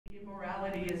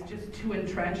Immorality is just too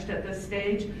entrenched at this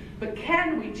stage, but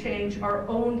can we change our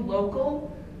own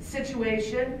local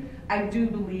situation? I do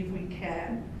believe we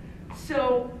can.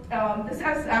 So this is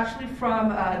actually from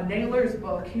Naylor's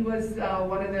book. He was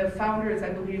one of the founders,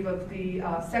 I believe, of the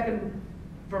Second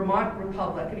Vermont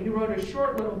Republic, and he wrote a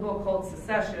short little book called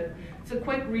Secession. It's a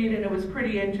quick read, and it was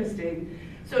pretty interesting.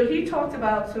 So he talked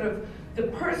about sort of the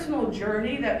personal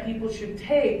journey that people should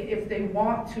take if they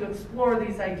want to explore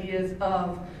these ideas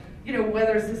of, you know,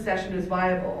 whether secession is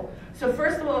viable. So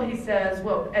first of all, he says,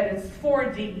 well, and it's 4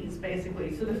 Ds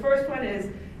basically. So the first one is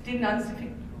denunciation.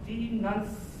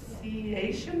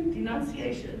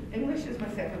 English is my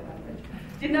second language.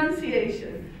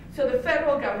 Denunciation. So the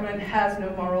federal government has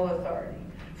no moral authority.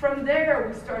 From there,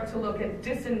 we start to look at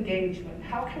disengagement.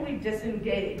 How can we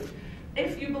disengage?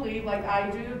 If you believe, like I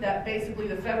do, that basically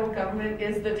the federal government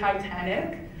is the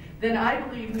Titanic, then I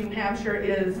believe New Hampshire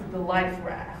is the life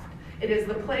raft. It is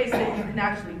the place that you can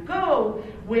actually go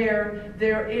where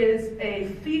there is a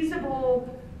feasible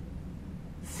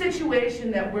situation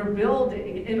that we're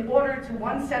building in order to,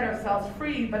 one, set ourselves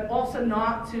free, but also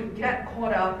not to get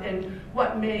caught up in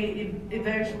what may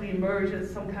eventually emerge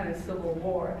as some kind of civil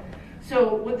war.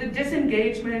 So with the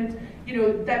disengagement, you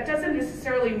know, that doesn't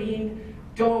necessarily mean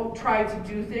don't try to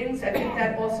do things. I think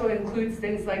that also includes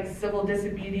things like civil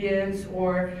disobedience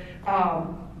or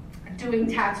doing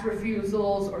tax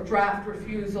refusals or draft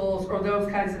refusals or those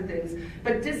kinds of things,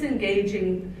 but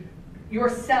disengaging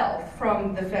yourself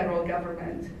from the federal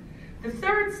government. The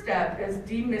third step is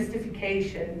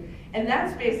demystification, and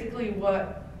that's basically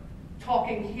what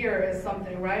talking here is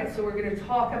something, right? So we're going to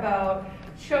talk about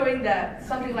showing that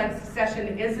something like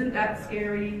secession isn't that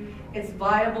scary, it's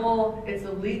viable, it's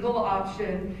a legal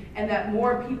option, and that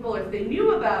more people, if they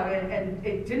knew about it and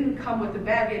it didn't come with the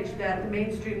baggage that the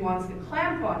mainstream wants to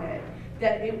clamp on it,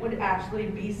 that it would actually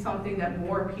be something that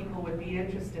more people would be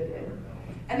interested in.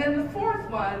 And then the fourth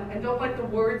one, and don't let the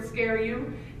word scare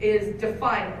you, is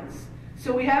defiance.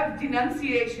 So we have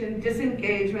denunciation,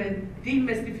 disengagement,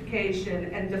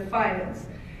 demystification, and defiance.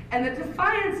 And the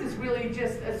defiance is really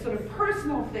just a sort of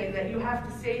personal thing that you have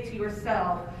to say to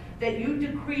yourself, that you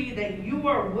decree that you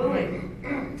are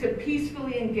willing to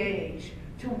peacefully engage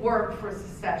to work for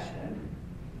secession.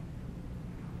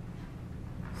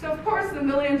 So of course the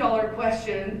million-dollar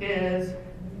question is,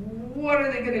 what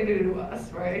are they going to do to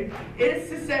us, right? Is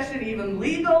secession even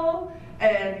legal?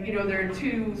 And you know, there are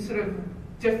two sort of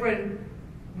different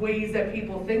ways that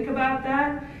people think about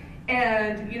that.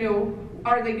 And you know,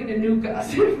 are they going to nuke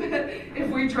us if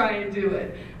we try and do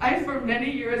it? I, for many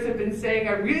years, have been saying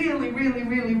I really, really,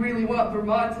 really, really want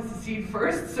Vermont to secede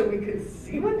first so we could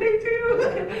see what they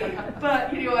do.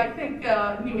 But you know, I think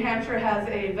New Hampshire has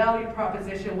a value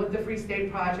proposition with the Free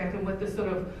State Project and with the sort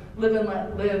of live and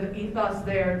let live ethos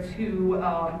there to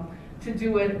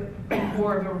do it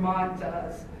before Vermont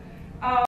does.